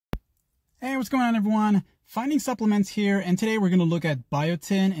Hey, what's going on, everyone? Finding supplements here, and today we're going to look at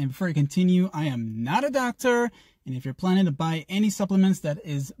biotin. And before I continue, I am not a doctor, and if you're planning to buy any supplements that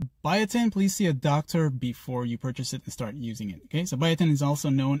is biotin, please see a doctor before you purchase it and start using it. Okay, so biotin is also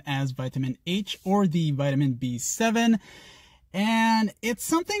known as vitamin H or the vitamin B7, and it's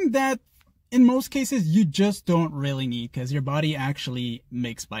something that in most cases you just don't really need because your body actually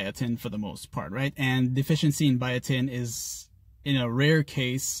makes biotin for the most part, right? And deficiency in biotin is in a rare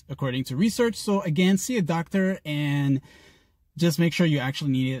case according to research. So again, see a doctor and just make sure you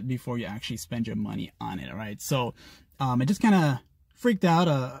actually need it before you actually spend your money on it. All right, so I just kind of freaked out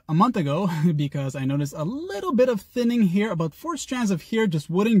a month ago because I noticed a little bit of thinning here. About 4 strands of hair just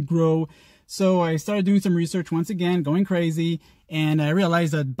wouldn't grow. So I started doing some research once again, going crazy, and I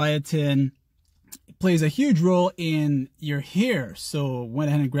realized that biotin plays a huge role in your hair. So went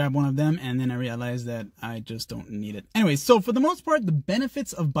ahead and grabbed one of them, and then I realized that I just don't need it. Anyway, so for the most part, the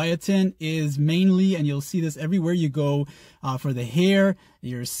benefits of biotin is mainly, and you'll see this everywhere you go, for the hair,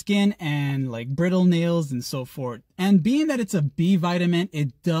 your skin, and like brittle nails and so forth. And being that it's a B vitamin,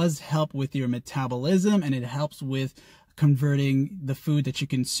 it does help with your metabolism, and it helps with converting the food that you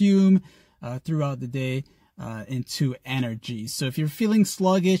consume throughout the day into energy. So if you're feeling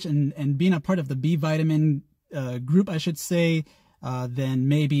sluggish and being a part of the B vitamin group, I should say, then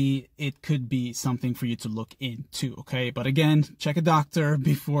maybe it could be something for you to look into. Okay, but again, check a doctor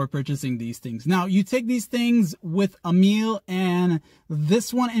before purchasing these things. Now, you take these things with a meal, and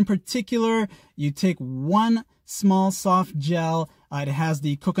this one in particular, you take 1 small soft gel. It has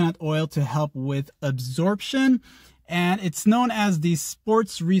the coconut oil to help with absorption. And it's known as the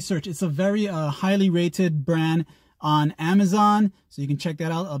Sports Research. It's a very highly rated brand on Amazon. So you can check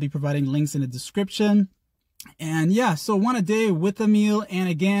that out. I'll be providing links in the description. And yeah, so 1 a day with a meal. And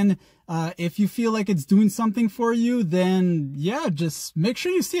again, if you feel like it's doing something for you, then yeah, just make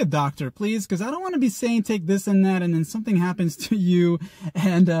sure you see a doctor, please. Because I don't want to be saying take this and that, and then something happens to you.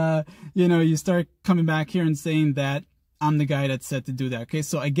 And, you know, you start coming back here and saying that I'm the guy that said to do that. Okay,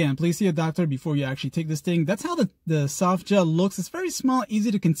 so again, please see a doctor before you actually take this thing. That's how the soft gel looks. It's very small, easy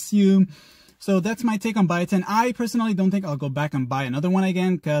to consume. So that's my take on biotin. I personally don't think I'll go back and buy another one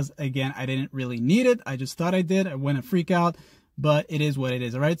again because, again, I didn't really need it. I just thought I did. I went to freak out, but it is what it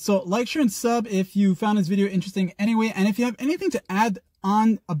is. All right, so like, share, and sub if you found this video interesting anyway. And if you have anything to add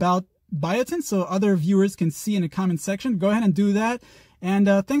on about biotin so other viewers can see in the comment section, go ahead and do that. And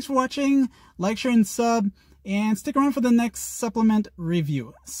thanks for watching. Like, share, and sub. And stick around for the next supplement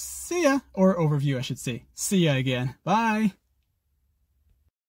review. See ya, or overview, I should say. See ya again. Bye.